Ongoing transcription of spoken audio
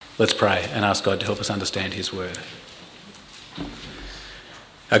Let's pray and ask God to help us understand his word.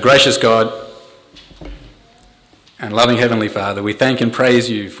 Our gracious God and loving Heavenly Father, we thank and praise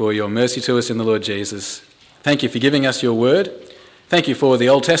you for your mercy to us in the Lord Jesus. Thank you for giving us your word. Thank you for the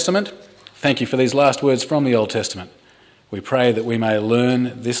Old Testament. Thank you for these last words from the Old Testament. We pray that we may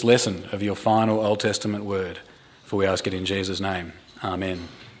learn this lesson of your final Old Testament word, for we ask it in Jesus' name. Amen.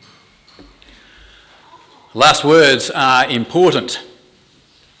 Last words are important.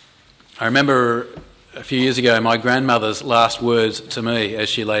 I remember a few years ago my grandmother's last words to me as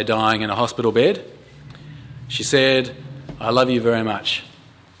she lay dying in a hospital bed. She said, "I love you very much."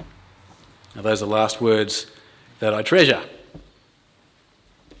 Now those are last words that I treasure.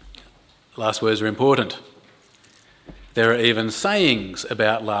 Last words are important. There are even sayings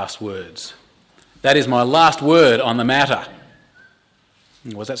about last words. That is my last word on the matter.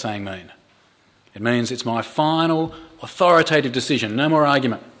 What does that saying mean? It means it's my final authoritative decision, no more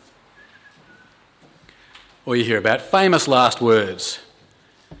argument. Or you hear about famous last words.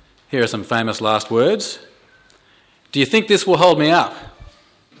 Here are some famous last words. Do you think this will hold me up?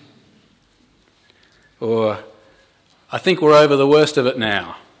 Or, I think we're over the worst of it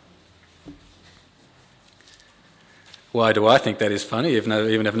now. Why do I think that is funny,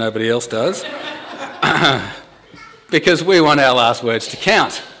 even if nobody else does? Because we want our last words to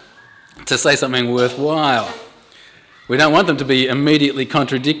count, to say something worthwhile. We don't want them to be immediately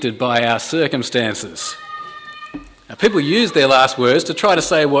contradicted by our circumstances. Now, people use their last words to try to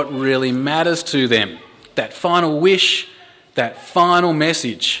say what really matters to them, that final wish, that final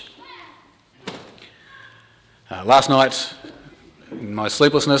message. Last night, in my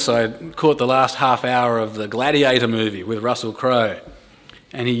sleeplessness, I caught the last half hour of the Gladiator movie with Russell Crowe,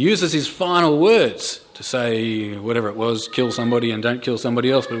 and he uses his final words to say whatever it was, kill somebody and don't kill somebody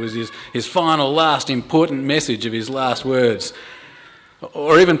else, but it was his final, last important message of his last words.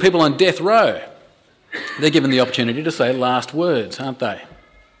 Or even people on death row. They're given the opportunity to say last words, aren't they?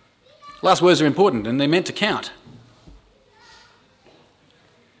 Last words are important and they're meant to count.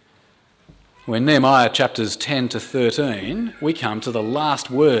 When Nehemiah chapters 10 to 13, we come to the last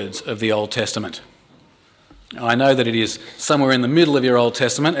words of the Old Testament. I know that it is somewhere in the middle of your Old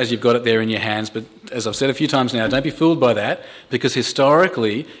Testament as you've got it there in your hands, but as I've said a few times now, don't be fooled by that, because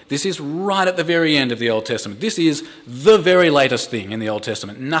historically this is right at the very end of the Old Testament. This is the very latest thing in the Old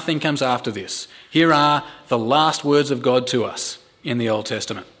Testament. Nothing comes after this. Here are the last words of God to us in the Old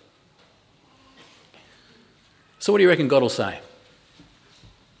Testament. So what do you reckon God will say?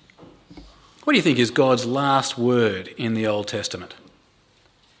 What do you think is God's last word in the Old Testament?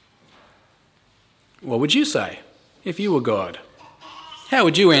 What would you say if you were God? How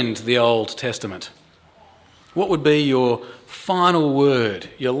would you end the Old Testament? What would be your final word,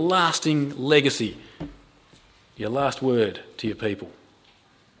 your lasting legacy, your last word to your people?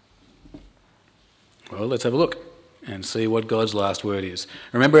 Well, let's have a look and see what God's last word is.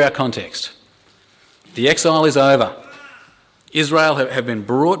 Remember our context. The exile is over. Israel have been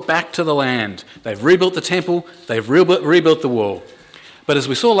brought back to the land. They've rebuilt the temple, they've rebuilt the wall. But as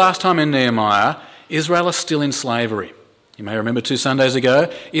we saw last time in Nehemiah, Israel is still in slavery. You may remember 2 Sundays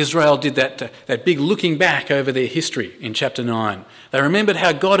ago, Israel did that big looking back over their history in chapter 9. They remembered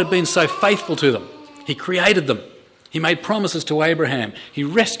how God had been so faithful to them. He created them. He made promises to Abraham. He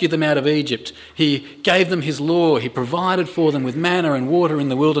rescued them out of Egypt. He gave them his law. He provided for them with manna and water in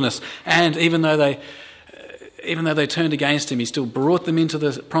the wilderness. And even though they turned against him, he still brought them into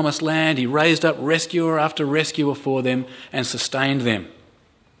the promised land. He raised up rescuer after rescuer for them and sustained them.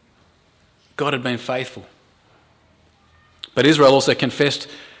 God had been faithful. But Israel also confessed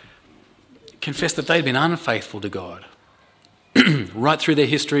that they'd been unfaithful to God. Right through their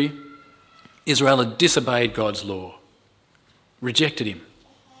history, Israel had disobeyed God's law, rejected him.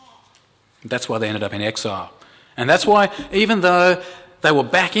 That's why they ended up in exile. And that's why, even though they were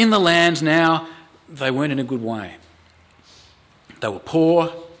back in the land now, they weren't in a good way. They were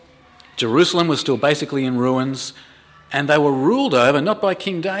poor. Jerusalem was still basically in ruins. And they were ruled over not by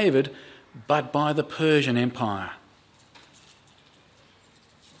King David, but by the Persian Empire.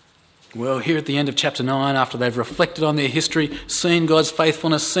 Well, here at the end of chapter 9, after they've reflected on their history, seen God's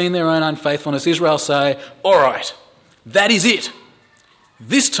faithfulness, seen their own unfaithfulness, Israel say, all right, that is it.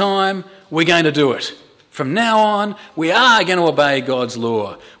 This time we're going to do it. From now on, we are going to obey God's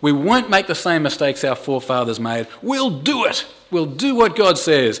law. We won't make the same mistakes our forefathers made. We'll do it. We'll do what God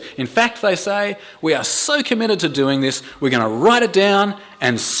says. In fact, they say, we are so committed to doing this, we're going to write it down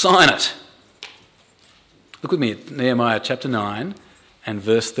and sign it. Look with me at Nehemiah chapter 9 and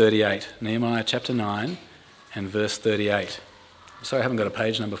verse 38. Nehemiah chapter 9 and verse 38. I'm sorry I haven't got a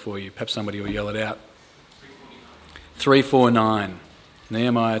page number for you. Perhaps somebody will yell it out. 349.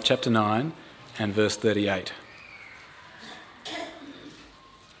 Nehemiah chapter 9 and verse 38.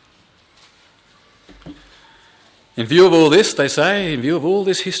 In view of all this, they say, in view of all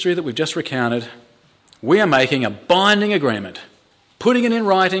this history that we've just recounted, we are making a binding agreement, putting it in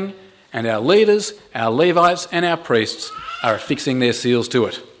writing, and our leaders, our Levites and our priests are affixing their seals to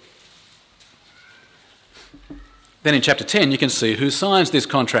it. Then in chapter 10 you can see who signs this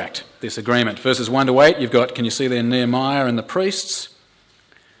contract, this agreement. Verses 1 to 8 you've got, can you see there, Nehemiah and the priests.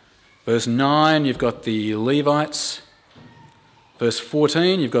 Verse 9 you've got the Levites. Verse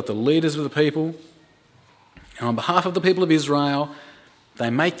 14 you've got the leaders of the people. And on behalf of the people of Israel, they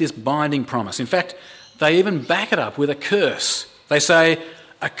make this binding promise. In fact, they even back it up with a curse. They say,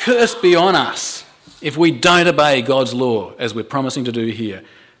 a curse be on us if we don't obey God's law, as we're promising to do here.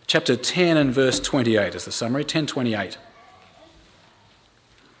 Chapter 10 and verse 28 is the summary, 10:28.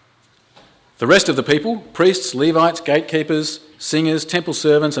 The rest of the people, priests, Levites, gatekeepers, singers, temple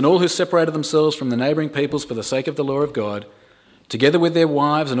servants, and all who separated themselves from the neighbouring peoples for the sake of the law of God, together with their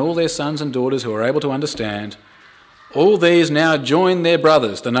wives and all their sons and daughters who are able to understand, all these now join their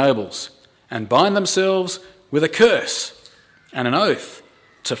brothers, the nobles, and bind themselves with a curse and an oath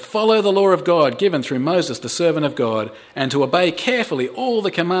to follow the law of God given through Moses, the servant of God, and to obey carefully all the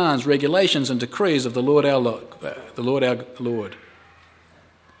commands, regulations and decrees of the Lord our Lord.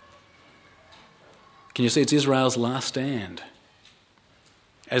 Can you see it's Israel's last stand?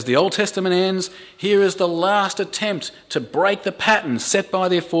 As the Old Testament ends, here is the last attempt to break the pattern set by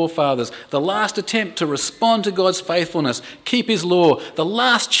their forefathers, the last attempt to respond to God's faithfulness, keep his law, the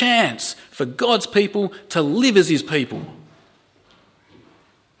last chance for God's people to live as his people.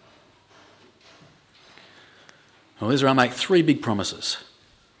 Well, Israel make three big promises.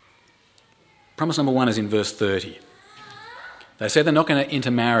 Promise number 1 is in verse 30. They said they're not going to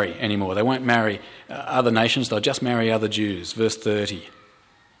intermarry anymore. They won't marry other nations, they'll just marry other Jews. Verse 30.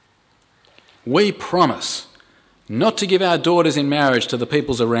 We promise not to give our daughters in marriage to the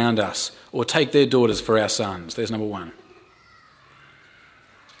peoples around us or take their daughters for our sons. There's number 1.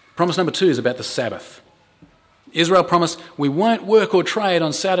 Promise number 2 is about the Sabbath. Israel promised we won't work or trade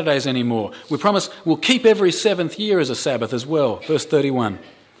on Saturdays anymore. We promise we'll keep every 7th year as a Sabbath as well. Verse 31.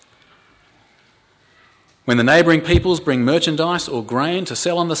 When the neighbouring peoples bring merchandise or grain to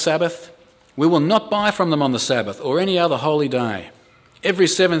sell on the Sabbath, we will not buy from them on the Sabbath or any other holy day. Every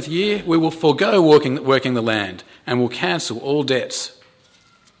 7th year we will forego working the land and will cancel all debts.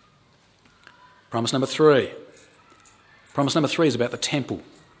 Promise number 3. Promise number 3 is about the temple.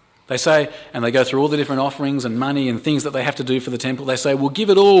 They say, and they go through all the different offerings and money and things that they have to do for the temple, they say, we'll give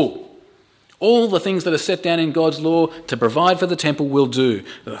it all. All the things that are set down in God's law to provide for the temple we'll do.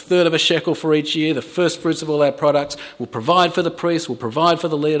 A third of a shekel for each year, the first fruits of all our products. We'll provide for the priests, we'll provide for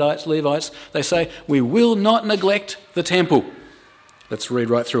the Levites. They say, we will not neglect the temple. Let's read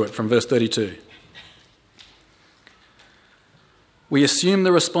right through it from verse 32. We assume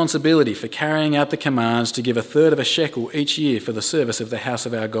the responsibility for carrying out the commands to give a third of a shekel each year for the service of the house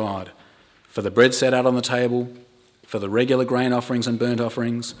of our God, for the bread set out on the table, for the regular grain offerings and burnt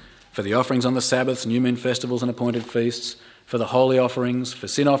offerings, for the offerings on the Sabbaths, new moon festivals and appointed feasts, for the holy offerings, for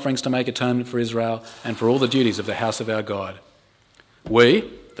sin offerings to make atonement for Israel, and for all the duties of the house of our God. We,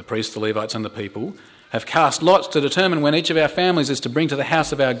 the priests, the Levites and the people, have cast lots to determine when each of our families is to bring to the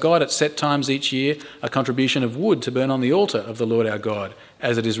house of our God at set times each year a contribution of wood to burn on the altar of the Lord our God,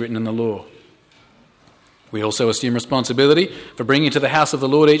 as it is written in the law. We also assume responsibility for bringing to the house of the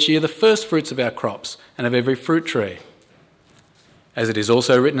Lord each year the first fruits of our crops and of every fruit tree. As it is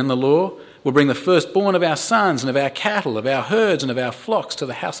also written in the law, we'll bring the firstborn of our sons and of our cattle, of our herds and of our flocks to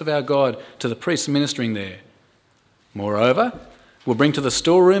the house of our God, to the priests ministering there. Moreover, we'll bring to the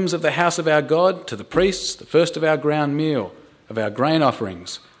storerooms of the house of our God, to the priests, the first of our ground meal, of our grain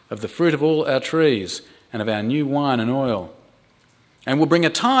offerings, of the fruit of all our trees, and of our new wine and oil. And we'll bring a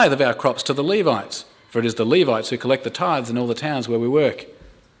tithe of our crops to the Levites, for it is the Levites who collect the tithes in all the towns where we work.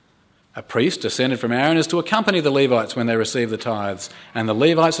 A priest descended from Aaron is to accompany the Levites when they receive the tithes, and the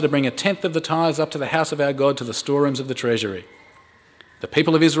Levites are to bring 1/10 of the tithes up to the house of our God, to the storerooms of the treasury. The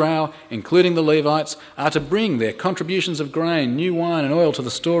people of Israel, including the Levites, are to bring their contributions of grain, new wine and oil to the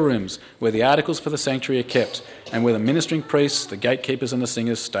storerooms, where the articles for the sanctuary are kept, and where the ministering priests, the gatekeepers and the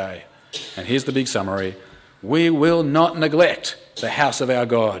singers stay. And here's the big summary. We will not neglect the house of our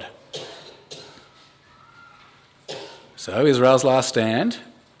God. So Israel's last stand,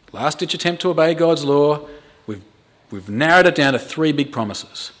 last-ditch attempt to obey God's law, we've narrowed it down to 3 big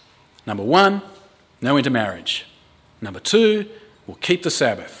promises. Number 1, no intermarriage. Number 2, we'll keep the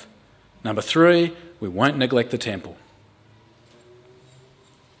Sabbath. Number 3, we won't neglect the temple.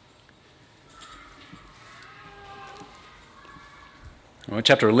 Well, in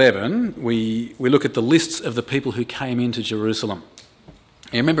chapter 11, we look at the lists of the people who came into Jerusalem.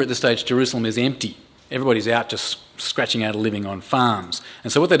 You remember at this stage, Jerusalem is empty. Everybody's out just scratching out a living on farms.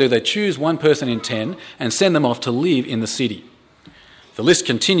 And so what they do, they choose one person in 10 and send them off to live in the city. The list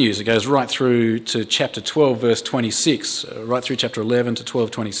continues. It goes right through to chapter 12, verse 26, right through chapter 11 to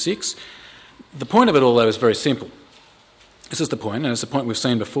 12:26. The point of it all, though, is very simple. This is the point, and it's the point we've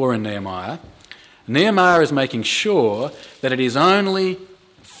seen before in Nehemiah. Nehemiah is making sure that it is only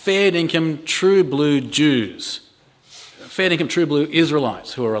fair dinkum, true blue Jews, fair dinkum, true blue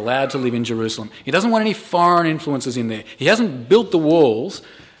Israelites who are allowed to live in Jerusalem. He doesn't want any foreign influences in there. He hasn't built the walls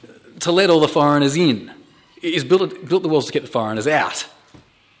to let all the foreigners in. He's built the walls to get the foreigners out.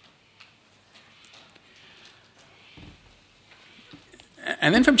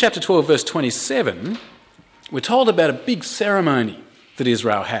 And then from chapter 12, verse 27, we're told about a big ceremony that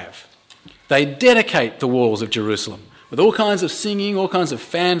Israel have. They dedicate the walls of Jerusalem with all kinds of singing, all kinds of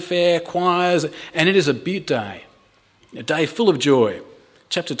fanfare, choirs, and it is a big day, a day full of joy.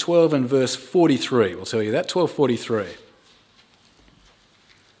 Chapter 12 and verse 43 will tell you that, 12:43.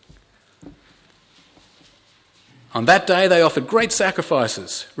 On that day they offered great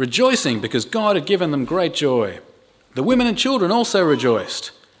sacrifices, rejoicing because God had given them great joy. The women and children also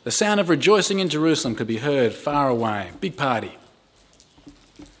rejoiced. The sound of rejoicing in Jerusalem could be heard far away. Big party.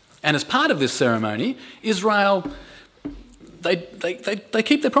 And as part of this ceremony, Israel, they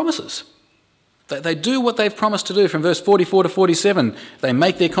keep their promises. They do what they've promised to do from verse 44 to 47. They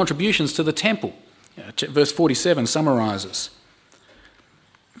make their contributions to the temple. Verse 47 summarises.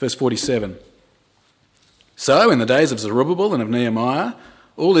 Verse 47. So, in the days of Zerubbabel and of Nehemiah,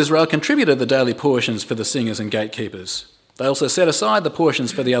 all Israel contributed the daily portions for the singers and gatekeepers. They also set aside the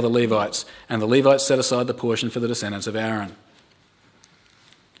portions for the other Levites, and the Levites set aside the portion for the descendants of Aaron.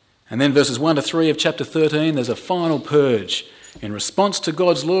 And then verses 1 to 3 of chapter 13, there's a final purge. In response to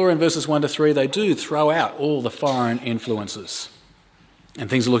God's law in verses 1 to 3, they do throw out all the foreign influences. And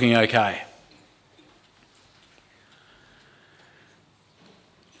things are looking okay.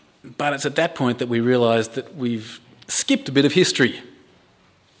 But it's at that point that we realise that we've skipped a bit of history.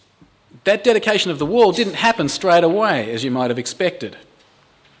 That dedication of the wall didn't happen straight away, as you might have expected.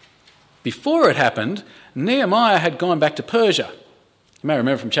 Before it happened, Nehemiah had gone back to Persia. You may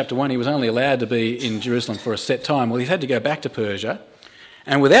remember from chapter 1, he was only allowed to be in Jerusalem for a set time. Well, he had to go back to Persia.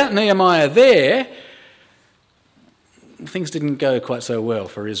 And without Nehemiah there, things didn't go quite so well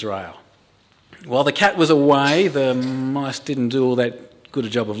for Israel. While the cat was away, the mice didn't do all that good a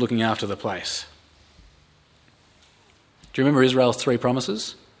job of looking after the place. Do you remember Israel's 3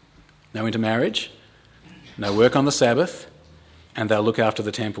 promises? No intermarriage, no work on the Sabbath, and they'll look after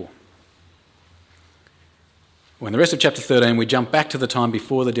the temple. Well, in the rest of chapter 13, we jump back to the time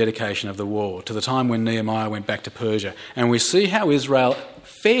before the dedication of the wall, to the time when Nehemiah went back to Persia, and we see how Israel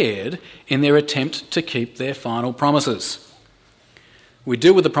fared in their attempt to keep their final promises. We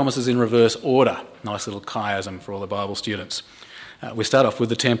deal with the promises in reverse order. Nice little chiasm for all the Bible students. We start off with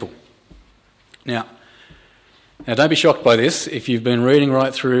the temple. Now, don't be shocked by this. If you've been reading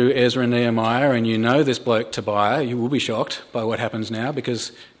right through Ezra and Nehemiah and you know this bloke Tobiah, you will be shocked by what happens now,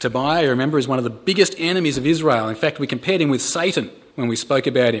 because Tobiah, you remember, is one of the biggest enemies of Israel. In fact, we compared him with Satan when we spoke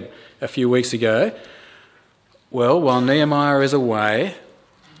about him a few weeks ago. Well, while Nehemiah is away,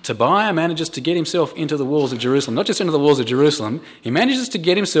 Tobiah manages to get himself into the walls of Jerusalem. Not just into the walls of Jerusalem, he manages to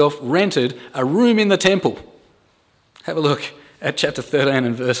get himself rented a room in the temple. Have a look at chapter 13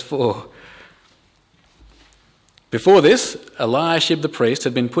 and verse 4. Before this, Eliashib the priest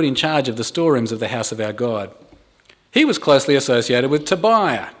had been put in charge of the storerooms of the house of our God. He was closely associated with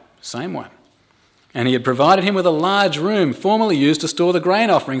Tobiah, same one, and he had provided him with a large room formerly used to store the grain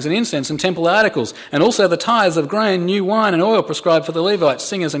offerings and incense and temple articles, and also the tithes of grain, new wine and oil prescribed for the Levites,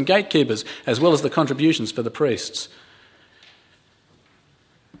 singers and gatekeepers, as well as the contributions for the priests.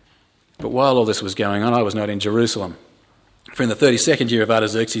 But while all this was going on, I was not in Jerusalem, for in the 32nd year of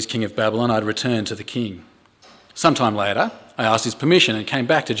Artaxerxes, king of Babylon, I had returned to the king. Sometime later, I asked his permission and came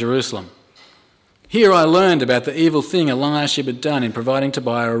back to Jerusalem. Here I learned about the evil thing Eliashib had done in providing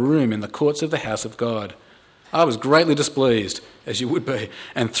Tobiah a room in the courts of the house of God. I was greatly displeased, as you would be,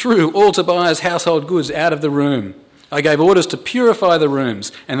 and threw all Tobiah's household goods out of the room. I gave orders to purify the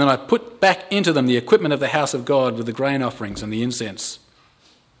rooms, and then I put back into them the equipment of the house of God with the grain offerings and the incense.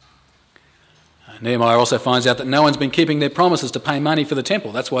 Nehemiah also finds out that no one's been keeping their promises to pay money for the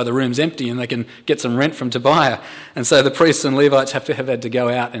temple. That's why the room's empty and they can get some rent from Tobiah. And so the priests and Levites have had to go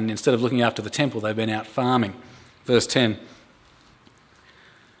out, and instead of looking after the temple, they've been out farming. Verse 10.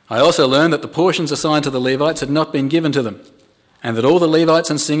 I also learned that the portions assigned to the Levites had not been given to them, and that all the Levites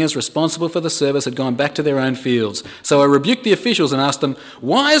and singers responsible for the service had gone back to their own fields. So I rebuked the officials and asked them,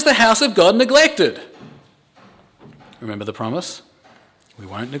 "Why is the house of God neglected?" Remember the promise? We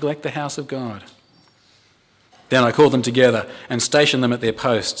won't neglect the house of God. Then I called them together and stationed them at their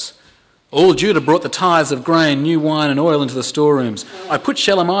posts. All Judah brought the tithes of grain, new wine and oil into the storerooms. I put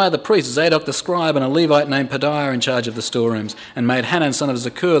Shelemiah the priest, Zadok the scribe, and a Levite named Pedaiah in charge of the storerooms, and made Hanan son of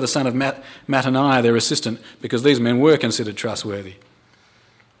Zakur, the son of Mattaniah, their assistant, because these men were considered trustworthy.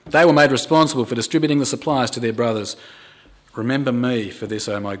 They were made responsible for distributing the supplies to their brothers. Remember me for this,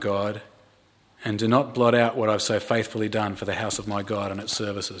 O my God, and do not blot out what I've so faithfully done for the house of my God and its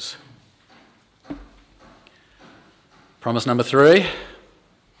services. Promise number 3.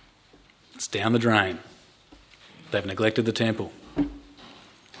 It's down the drain. They've neglected the temple.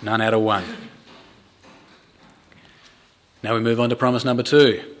 None out of 1. Now we move on to promise number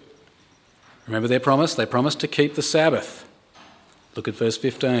 2. Remember their promise? They promised to keep the Sabbath. Look at verse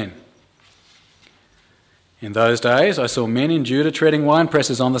 15. In those days I saw men in Judah treading wine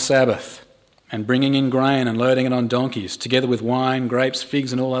presses on the Sabbath and bringing in grain and loading it on donkeys, together with wine, grapes,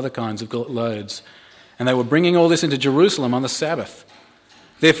 figs and all other kinds of loads. And they were bringing all this into Jerusalem on the Sabbath.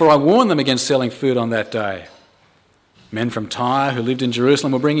 Therefore I warned them against selling food on that day. Men from Tyre who lived in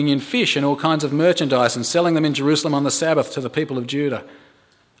Jerusalem were bringing in fish and all kinds of merchandise and selling them in Jerusalem on the Sabbath to the people of Judah.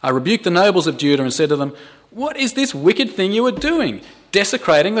 I rebuked the nobles of Judah and said to them, "What is this wicked thing you are doing,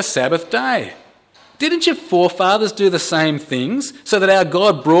 desecrating the Sabbath day? Didn't your forefathers do the same things so that our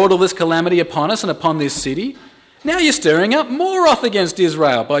God brought all this calamity upon us and upon this city? Now you're stirring up more wrath against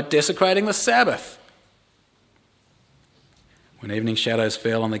Israel by desecrating the Sabbath." When evening shadows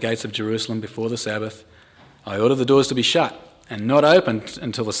fell on the gates of Jerusalem before the Sabbath, I ordered the doors to be shut and not opened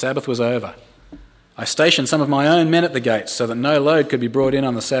until the Sabbath was over. I stationed some of my own men at the gates so that no load could be brought in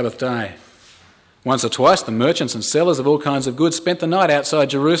on the Sabbath day. Once or twice the merchants and sellers of all kinds of goods spent the night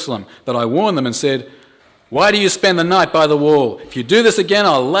outside Jerusalem, but I warned them and said, "Why do you spend the night by the wall? If you do this again,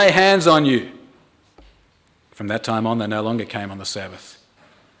 I'll lay hands on you." From that time on, they no longer came on the Sabbath.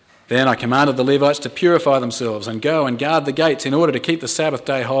 Then I commanded the Levites to purify themselves and go and guard the gates in order to keep the Sabbath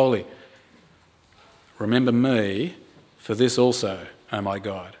day holy. Remember me for this also, O my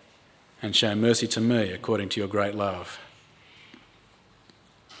God, and show mercy to me according to your great love.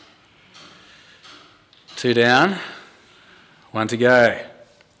 2 down, 1 to go.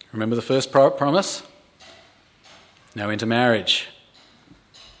 Remember the first promise? Now into marriage.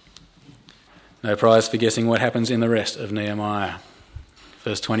 No prize for guessing what happens in the rest of Nehemiah.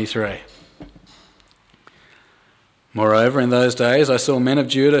 Verse 23. Moreover, in those days I saw men of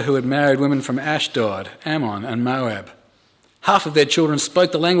Judah who had married women from Ashdod, Ammon and Moab. Half of their children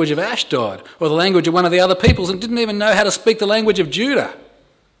spoke the language of Ashdod or the language of one of the other peoples and didn't even know how to speak the language of Judah.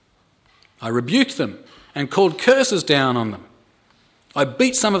 I rebuked them and called curses down on them. I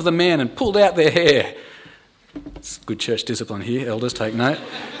beat some of the men and pulled out their hair. It's good church discipline here, elders, take note.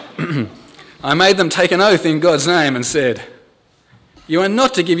 I made them take an oath in God's name and said, "You are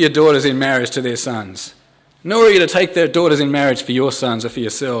not to give your daughters in marriage to their sons, nor are you to take their daughters in marriage for your sons or for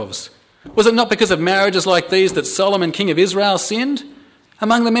yourselves. Was it not because of marriages like these that Solomon, king of Israel, sinned?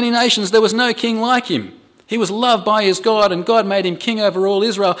 Among the many nations there was no king like him. He was loved by his God, and God made him king over all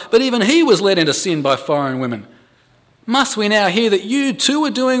Israel, but even he was led into sin by foreign women. Must we now hear that you too are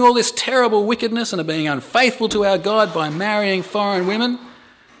doing all this terrible wickedness and are being unfaithful to our God by marrying foreign women?"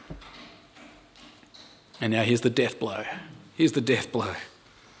 And now here's the death blow. Here's the death blow.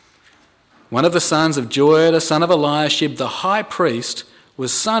 One of the sons of Joiada, son of Eliashib, the high priest,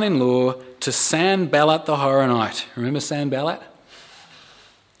 was son-in-law to Sanballat the Horonite. Remember Sanballat?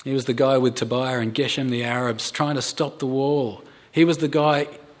 He was the guy with Tobiah and Geshem the Arabs trying to stop the wall. He was the guy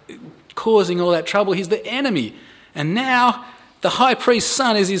causing all that trouble. He's the enemy. And now the high priest's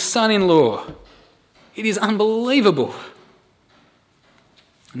son is his son-in-law. It is unbelievable.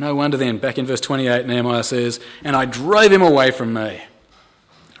 No wonder then, back in verse 28, Nehemiah says, "And I drove him away from me.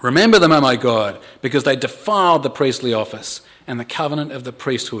 Remember them, O my God, because they defiled the priestly office and the covenant of the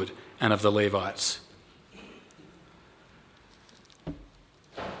priesthood and of the Levites."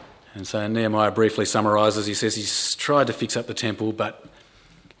 And so Nehemiah briefly summarises. He says he's tried to fix up the temple, but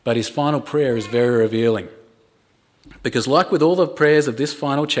his final prayer is very revealing. Because like with all the prayers of this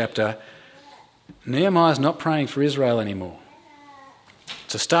final chapter, Nehemiah's not praying for Israel anymore.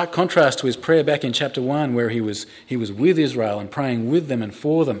 It's a stark contrast to his prayer back in chapter 1 where he was with Israel and praying with them and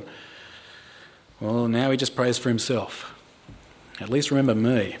for them. Well, now he just prays for himself. At least remember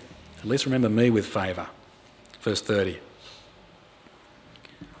me. At least remember me with favour. Verse 30.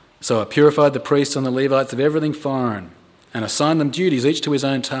 "So I purified the priests and the Levites of everything foreign and assigned them duties, each to his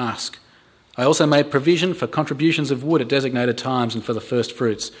own task. I also made provision for contributions of wood at designated times and for the first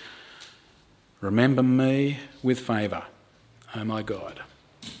fruits. Remember me with favour, O my God.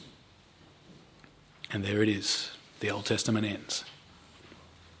 And there it is. The Old Testament ends.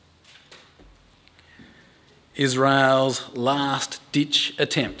 Israel's last-ditch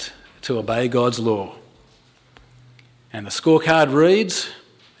attempt to obey God's law. And the scorecard reads,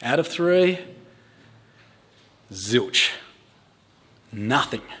 out of 3, zilch.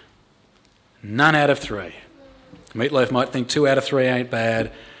 Nothing. None out of 3. Meatloaf might think 2 out of 3 ain't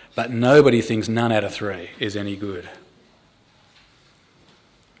bad, but nobody thinks none out of 3 is any good.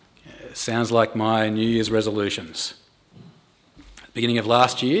 It sounds like my New Year's resolutions. At the beginning of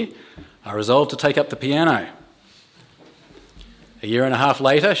last year, I resolved to take up the piano. A year and a half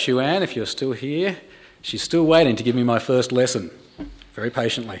later, Shuan, if you're still here, she's still waiting to give me my first lesson, very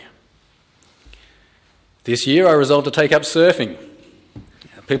patiently. This year I resolved to take up surfing.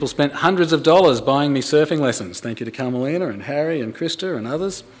 People spent hundreds of dollars buying me surfing lessons. Thank you to Carmelina and Harry and Krista and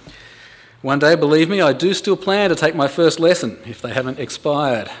others. One day, believe me, I do still plan to take my first lesson if they haven't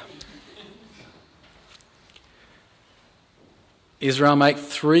expired. Israel make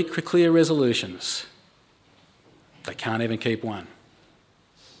 3 clear resolutions. They can't even keep one.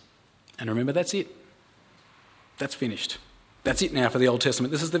 And remember, that's it. That's finished. That's it now for the Old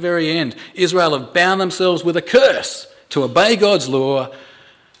Testament. This is the very end. Israel have bound themselves with a curse to obey God's law,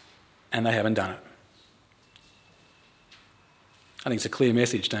 and they haven't done it. I think it's a clear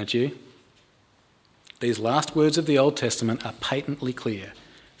message, don't you? These last words of the Old Testament are patently clear.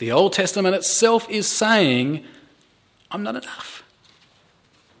 The Old Testament itself is saying, I'm not enough.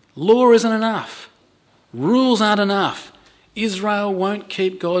 Law isn't enough. Rules aren't enough. Israel won't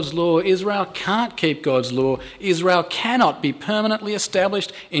keep God's law. Israel can't keep God's law. Israel cannot be permanently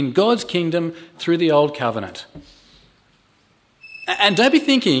established in God's kingdom through the Old Covenant. And don't be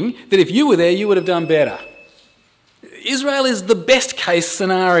thinking that if you were there, you would have done better. Israel is the best case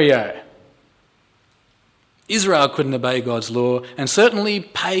scenario. Israel couldn't obey God's law, and certainly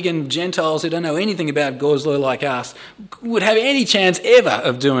pagan Gentiles who don't know anything about God's law like us would have any chance ever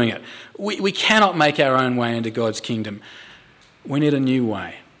of doing it. We cannot make our own way into God's kingdom. We need a new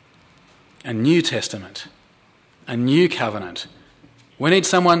way, a new testament, a new covenant. We need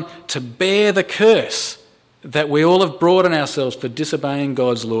someone to bear the curse that we all have brought on ourselves for disobeying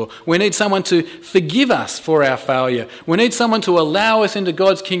God's law. We need someone to forgive us for our failure. We need someone to allow us into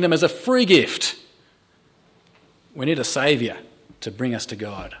God's kingdom as a free gift. We need a saviour to bring us to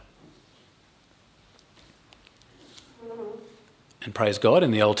God. And praise God,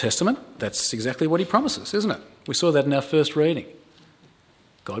 in the Old Testament, that's exactly what he promises, isn't it? We saw that in our first reading.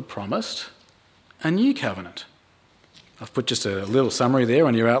 God promised a new covenant. I've put just a little summary there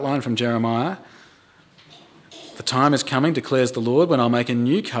on your outline from Jeremiah. The time is coming, declares the Lord, when I'll make a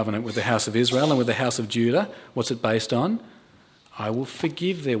new covenant with the house of Israel and with the house of Judah. What's it based on? I will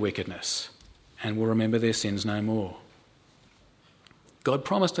forgive their wickedness and will remember their sins no more. God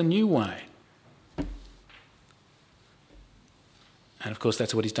promised a new way. And of course,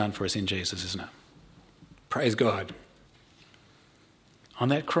 that's what he's done for us in Jesus, isn't it? Praise God. On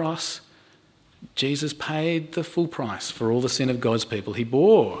that cross, Jesus paid the full price for all the sin of God's people. He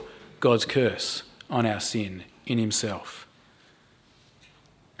bore God's curse on our sin in himself.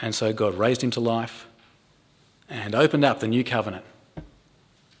 And so God raised him to life and opened up the new covenant.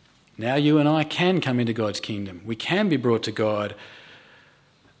 Now you and I can come into God's kingdom. We can be brought to God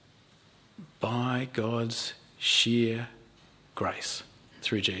by God's sheer grace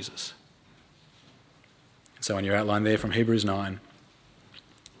through Jesus. So on your outline there from Hebrews 9,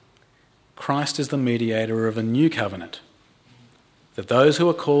 Christ is the mediator of a new covenant, that those who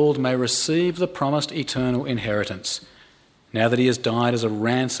are called may receive the promised eternal inheritance, now that he has died as a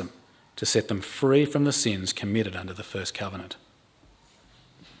ransom to set them free from the sins committed under the first covenant.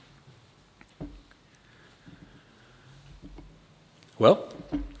 Well,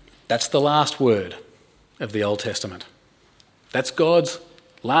 that's the last word of the Old Testament. That's God's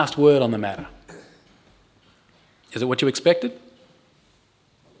last word on the matter. Is it what you expected?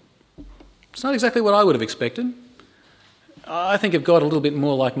 It's not exactly what I would have expected. I think of God a little bit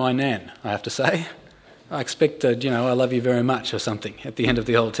more like my nan, I have to say. I expect, I love you very much or something at the end of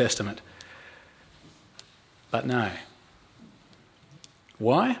the Old Testament. But no.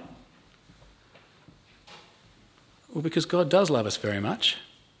 Why? Well, because God does love us very much.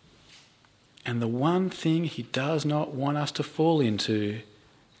 And the one thing he does not want us to fall into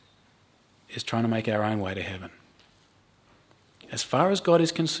is trying to make our own way to heaven. As far as God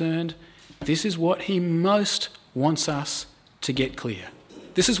is concerned, this is what he most wants us to get clear.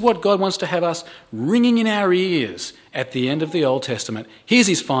 This is what God wants to have us ringing in our ears at the end of the Old Testament. Here's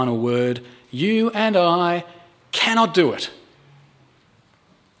his final word. You and I cannot do it.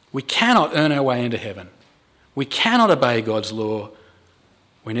 We cannot earn our way into heaven. We cannot obey God's law.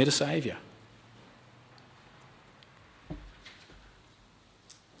 We need a saviour.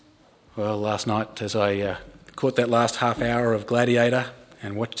 Well, last night as I caught that last half hour of Gladiator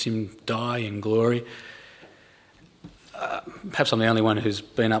and watched him die in glory, perhaps I'm the only one who's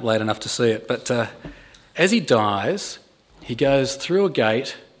been up late enough to see it, but as he dies, he goes through a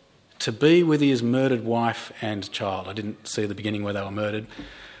gate to be with his murdered wife and child. I didn't see the beginning where they were murdered,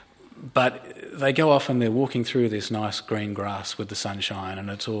 but they go off and they're walking through this nice green grass with the sunshine, and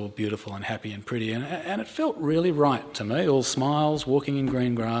it's all beautiful and happy and pretty, and it felt really right to me, all smiles, walking in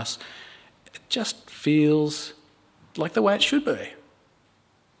green grass. It just feels like the way it should be.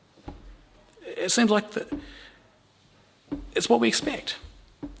 It seems like it's what we expect.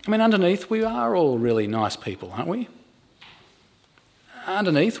 I mean, underneath, we are all really nice people, aren't we?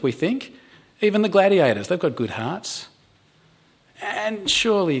 Underneath, we think. Even the gladiators, they've got good hearts. And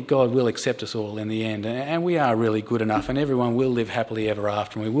surely God will accept us all in the end, and we are really good enough, and everyone will live happily ever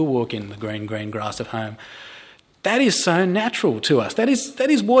after, and we will walk in the green grass of home. That is so natural to us. That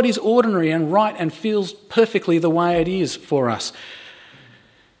is what is ordinary and right and feels perfectly the way it is for us.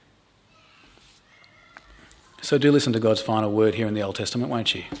 So do listen to God's final word here in the Old Testament,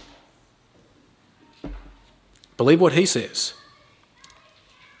 won't you? Believe what he says.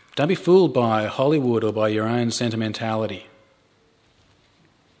 Don't be fooled by Hollywood or by your own sentimentality.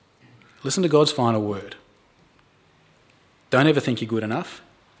 Listen to God's final word. Don't ever think you're good enough.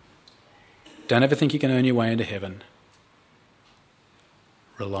 Don't ever think you can earn your way into heaven.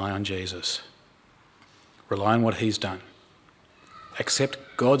 Rely on Jesus. Rely on what he's done. Accept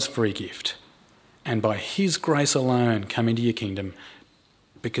God's free gift. And by his grace alone, come into your kingdom,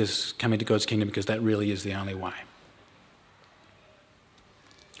 come into God's kingdom, because that really is the only way.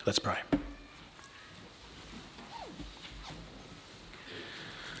 Let's pray.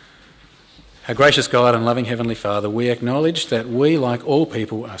 Our gracious God and loving Heavenly Father, we acknowledge that we, like all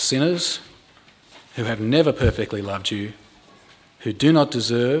people, are sinners who have never perfectly loved you, who do not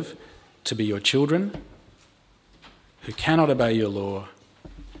deserve to be your children, who cannot obey your law,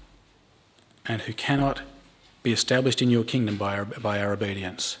 and who cannot be established in your kingdom by our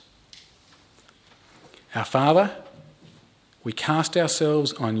obedience. Our Father, we cast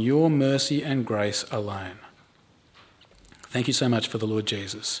ourselves on your mercy and grace alone. Thank you so much for the Lord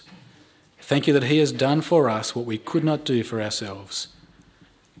Jesus. Thank you that he has done for us what we could not do for ourselves.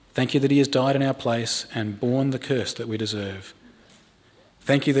 Thank you that he has died in our place and borne the curse that we deserve.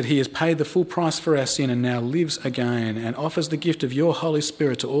 Thank you that he has paid the full price for our sin and now lives again and offers the gift of your Holy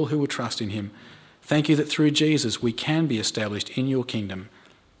Spirit to all who will trust in him. Thank you that through Jesus we can be established in your kingdom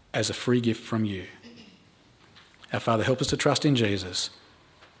as a free gift from you. Our Father, help us to trust in Jesus.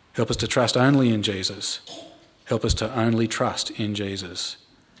 Help us to trust only in Jesus. Help us to only trust in Jesus.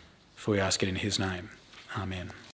 For we ask it in his name. Amen.